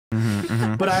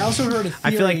But I also heard a theory.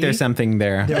 I feel like there's something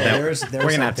there. There's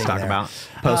we're gonna have to talk there. about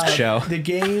post show. The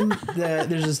game.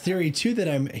 There's this theory too that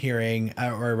I'm hearing,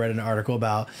 or I read an article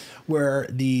about, where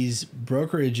these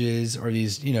brokerages or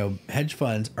these hedge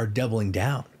funds are doubling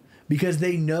down because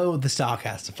they know the stock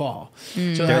has to fall.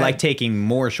 So They're like taking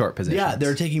more short positions. Yeah,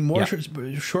 they're taking more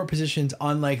short positions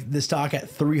on like the stock at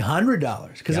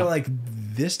 $300 because they're like,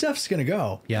 this stuff's gonna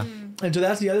go. Yeah. And so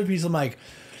that's the other piece. I'm like,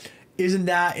 isn't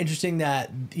that interesting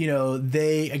that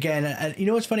they again? You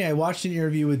know what's funny? I watched an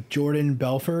interview with Jordan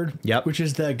Belfort, which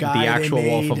is the guy, the actual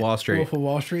Wolf of Wall Street. Wolf of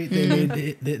Wall Street. They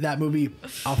made that movie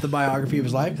off the biography of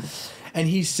his life, and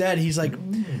he said he's like,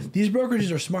 these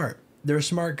brokerages are smart. They're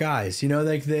smart guys,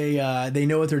 like they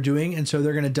know what they're doing, and so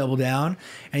they're going to double down.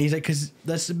 And he's like, because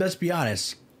let's be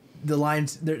honest, the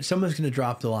lines, someone's going to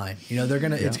drop the line. They're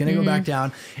gonna it's going to go back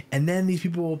down, and then these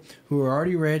people who are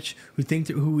already rich,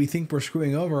 who we think we're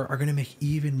screwing over, are going to make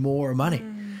even more money.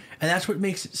 And that's what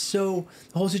makes it the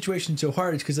whole situation so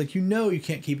hard. Is because you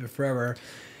can't keep it forever.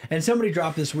 And somebody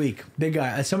dropped this week, big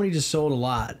guy. Somebody just sold a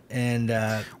lot,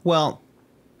 and well,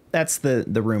 that's the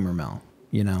rumor mill.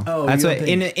 Oh, that's what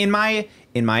in my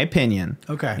opinion.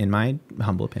 Okay. In my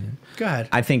humble opinion. Go ahead.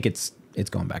 I think it's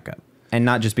going back up, and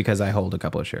not just because I hold a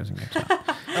couple of shares in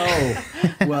GameStop. Oh,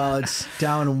 well, it's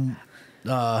down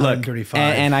 135.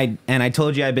 And I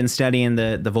told you I've been studying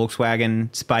the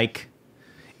Volkswagen spike.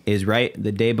 Is right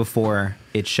the day before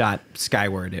it shot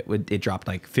skyward. It dropped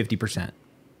like 50%.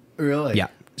 Really? Yeah.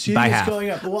 So by it's half.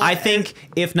 going up. Well, I think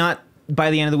if not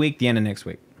by the end of the week, the end of next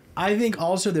week. I think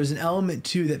also there's an element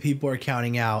too that people are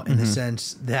counting out in the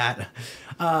sense that,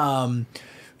 the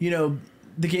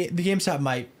GameStop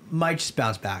might just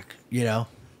bounce back,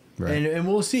 Right. And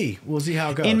we'll see. We'll see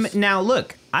how it goes. Now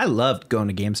look, I loved going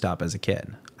to GameStop as a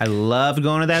kid. I loved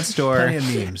going to that store. Plenty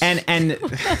of memes. And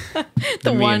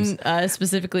the one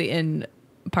specifically in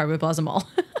Parkway Plaza Mall.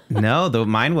 No,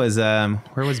 mine was where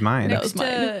was mine? Next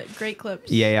to Great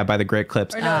Clips. Yeah, by the Great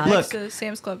Clips. Or no, look, next to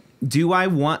Sam's Club. Do I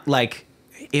want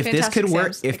if Fantastic this could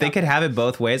work, Sam's, if they could have it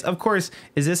both ways? Of course,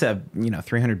 is this a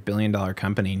 $300 billion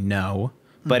company? No,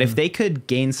 but if they could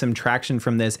gain some traction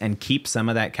from this and keep some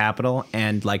of that capital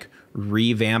and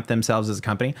revamp themselves as a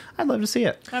company, I'd love to see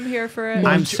it. I'm here for it.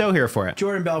 I'm so here for it.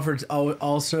 Jordan Belfort's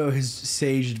also his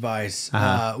sage advice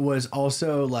was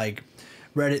also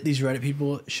these Reddit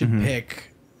people should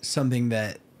pick something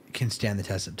that can stand the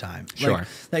test of time. Sure.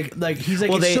 He's like,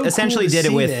 well, they so essentially cool did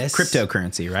it with this.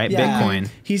 cryptocurrency, right? Yeah. Bitcoin.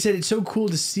 He said it's so cool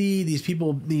to see these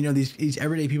people, these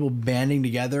everyday people banding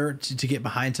together to get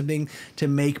behind something to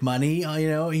make money.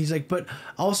 He's like, but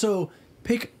also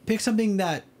pick something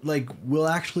that will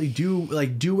actually do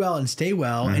well and stay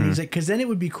well. And he's like, because then it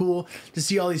would be cool to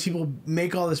see all these people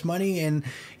make all this money and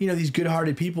these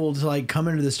good-hearted people to come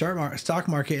into the stock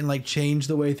market and change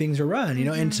the way things are run,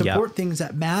 and support things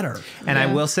that matter. And I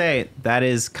will say that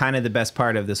is kind of the best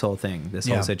part of this whole thing, this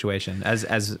whole situation,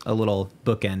 as a little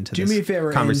bookend to do this me a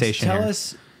favor, conversation. Tell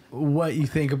us what you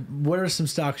think. What are some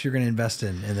stocks you're going to invest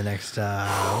in the next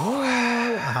how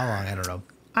long? I don't know.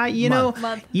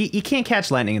 Month. You can't catch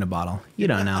lightning in a bottle. You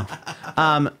don't know.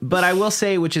 But I will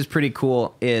say, which is pretty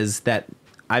cool, is that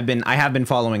I have been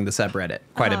following the subreddit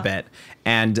quite a bit,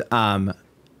 and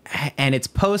it's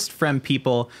posts from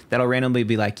people that'll randomly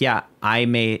be like, yeah, I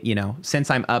may, since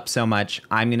I'm up so much,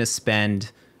 I'm gonna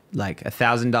spend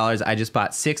 $1,000. I just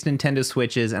bought 6 Nintendo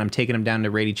Switches and I'm taking them down to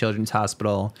Rady Children's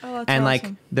Hospital, and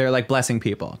awesome. they're blessing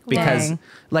people because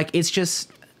it's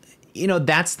just.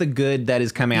 That's the good that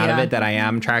is coming out of it that I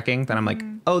am tracking, that I'm like,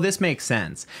 oh, this makes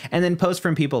sense. And then posts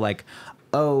from people like,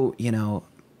 oh,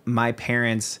 my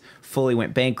parents fully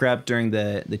went bankrupt during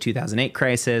the 2008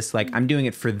 crisis. I'm doing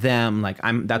it for them.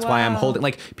 That's why I'm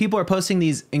holding, people are posting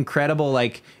these incredible,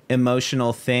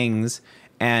 emotional things.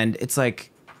 And it's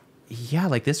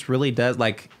this really does,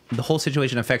 the whole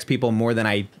situation affects people more than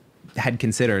I had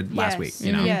considered last week.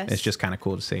 Yes. It's just kind of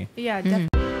cool to see. Yeah,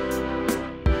 definitely.